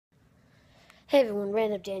Hey everyone,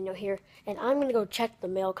 Random Daniel here, and I'm going to go check the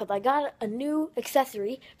mail because I got a new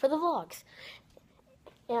accessory for the vlogs.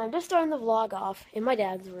 And I'm just starting the vlog off in my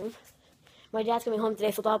dad's room. My dad's coming home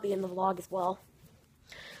today, so that'll be in the vlog as well.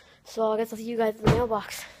 So I guess I'll see you guys in the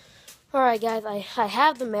mailbox. Alright guys, I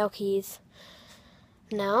have the mail keys.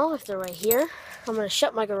 Now, if they're right here, I'm going to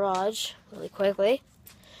shut my garage really quickly.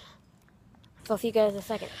 So I'll see you guys in a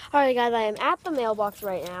second. Alright guys, I am at the mailbox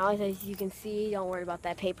right now. As you can see, don't worry about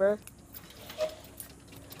that paper.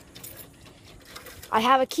 I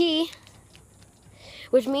have a key,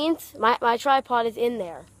 which means my tripod is in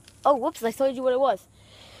there. Oh, whoops, I told you what it was.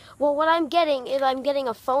 Well, what I'm getting is I'm getting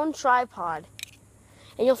a phone tripod,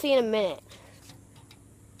 and you'll see in a minute.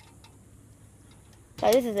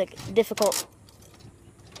 Sorry, this is like difficult.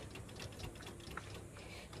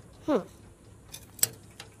 All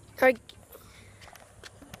right.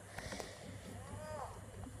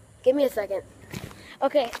 Give me a second.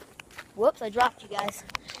 Okay. Whoops, I dropped you guys.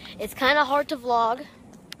 It's kind of hard to vlog,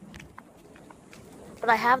 but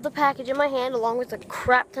I have the package in my hand along with a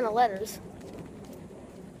crap ton of letters.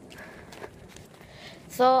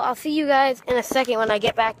 So I'll see you guys in a second when I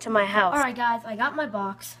get back to my house. Alright guys, I got my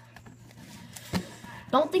box.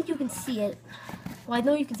 Don't think you can see it. Well, I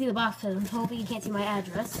know you can see the box, but I'm hoping you can't see my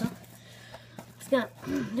address. So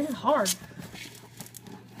this is hard.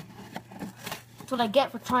 That's what I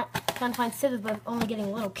get for trying to find scissors, but only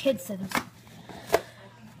getting little kid scissors.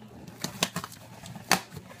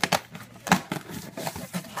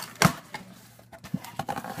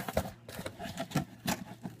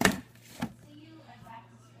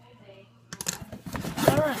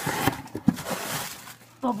 Alright.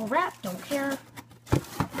 Bubble wrap, don't care.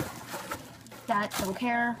 That, don't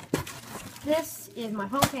care. This is my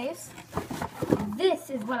phone case. This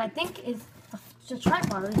is what I think is a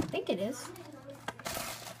tripod. I think it is.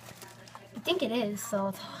 I think it is,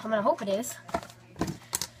 so I'm gonna hope it is.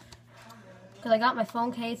 Because I got my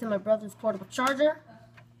phone case and my brother's portable charger.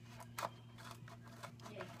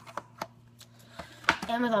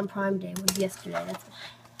 Amazon Prime Day was yesterday. That's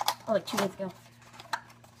like 2 days ago.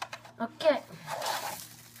 Okay.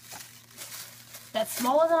 That's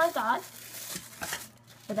smaller than I thought.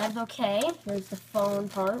 But that's okay. Here's the phone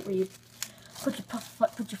part where you put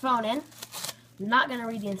your phone in. I'm not going to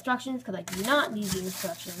read the instructions because I do not need the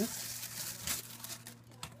instructions.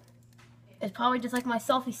 It's probably just like my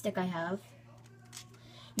selfie stick I have.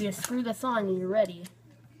 You just screw this on and you're ready.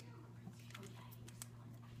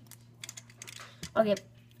 Okay,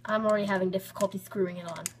 I'm already having difficulty screwing it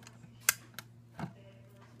on.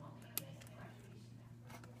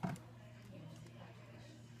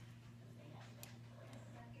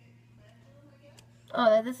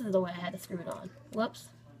 Oh, this is the way I had to screw it on. Whoops.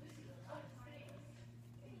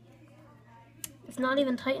 It's not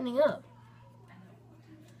even tightening up.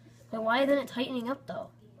 But why isn't it tightening up, though?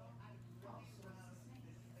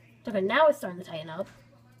 Okay, now it's starting to tighten up.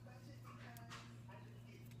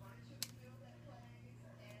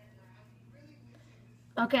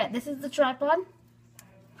 Okay, this is the tripod.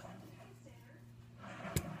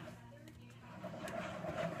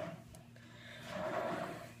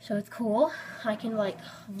 So it's cool. I can like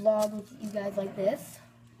vlog with you guys like this.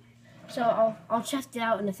 So I'll test it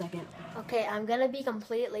out in a second. Okay, I'm gonna be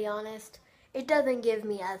completely honest. It doesn't give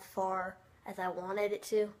me as far as I wanted it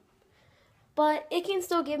to. But it can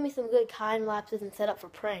still give me some good time lapses and set up for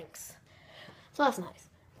pranks. So that's nice.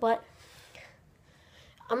 But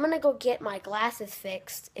I'm gonna go get my glasses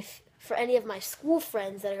fixed. If for any of my school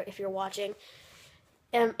friends that are, if you're watching,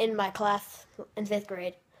 in my class in 5th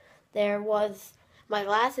grade, my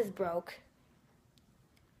glasses broke.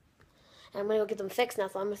 And I'm gonna go get them fixed now,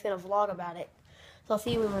 so I'm just gonna vlog about it. So I'll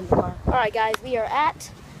see you when we're in the car. Alright guys, we are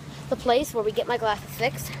at the place where we get my glasses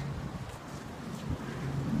fixed.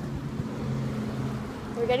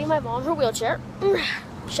 We're getting my mom her wheelchair.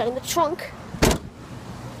 Shutting the trunk.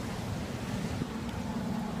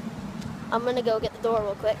 I'm gonna go get the door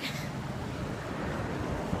real quick.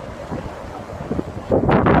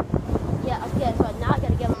 Yeah, okay, so now I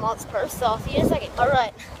gotta get my mom's purse, so I'll see you in a second.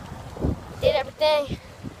 Alright. Did everything.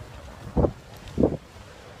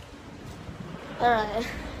 Alright.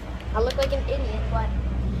 I look like an idiot, but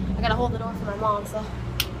I gotta hold the door for my mom, so. I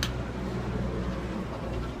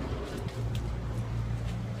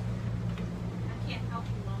can't help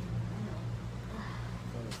you, Mom.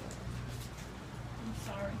 I'm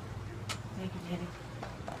sorry. Thank you,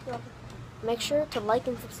 Daddy. Make sure to like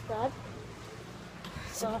and subscribe.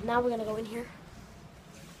 So now we're gonna go in here.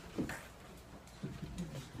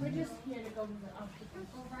 We're just here to go to the office.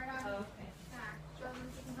 Oh, right on. Oh, okay. She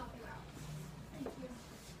can help you out. Thank you.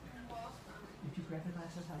 Did you grab the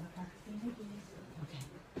glasses out of the car?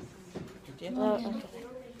 Okay. you. Oh, okay.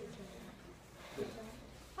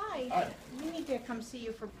 Hi. We need to come see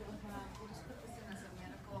you for.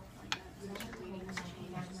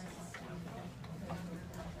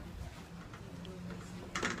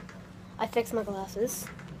 I fixed my glasses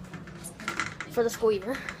for the school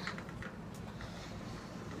year.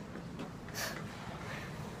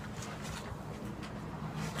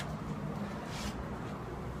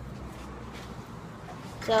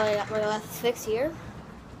 So I got my glasses fixed here.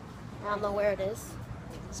 I don't know where it is.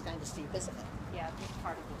 It's kind of steep, isn't it? Yeah, this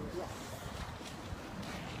part of it is.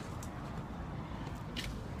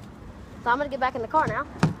 So I'm gonna get back in the car now.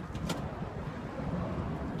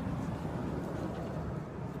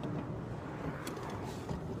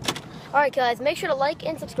 Alright guys, make sure to like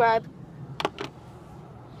and subscribe.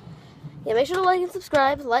 Yeah, make sure to like and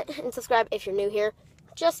subscribe. Like and subscribe if you're new here.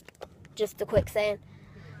 Just a quick saying.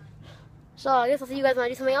 So I guess I'll see you guys when I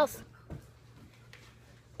do something else.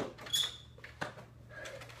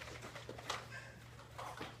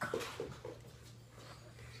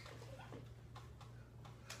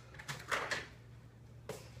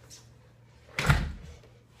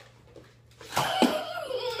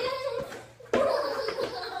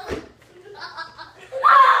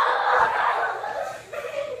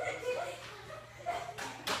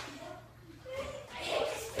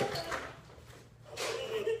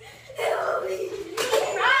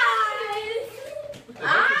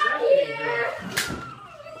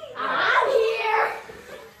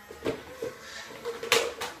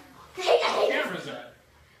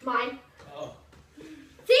 Mine. Oh.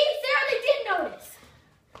 See, Sarah, they did notice.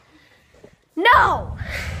 No!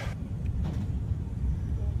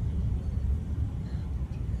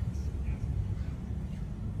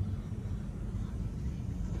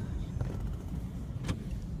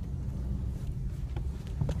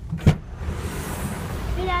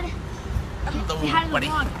 Hey, Dad. Hello, How did buddy.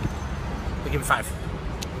 the vlog? We give it 5.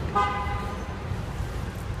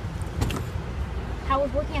 How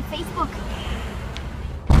was working at Facebook?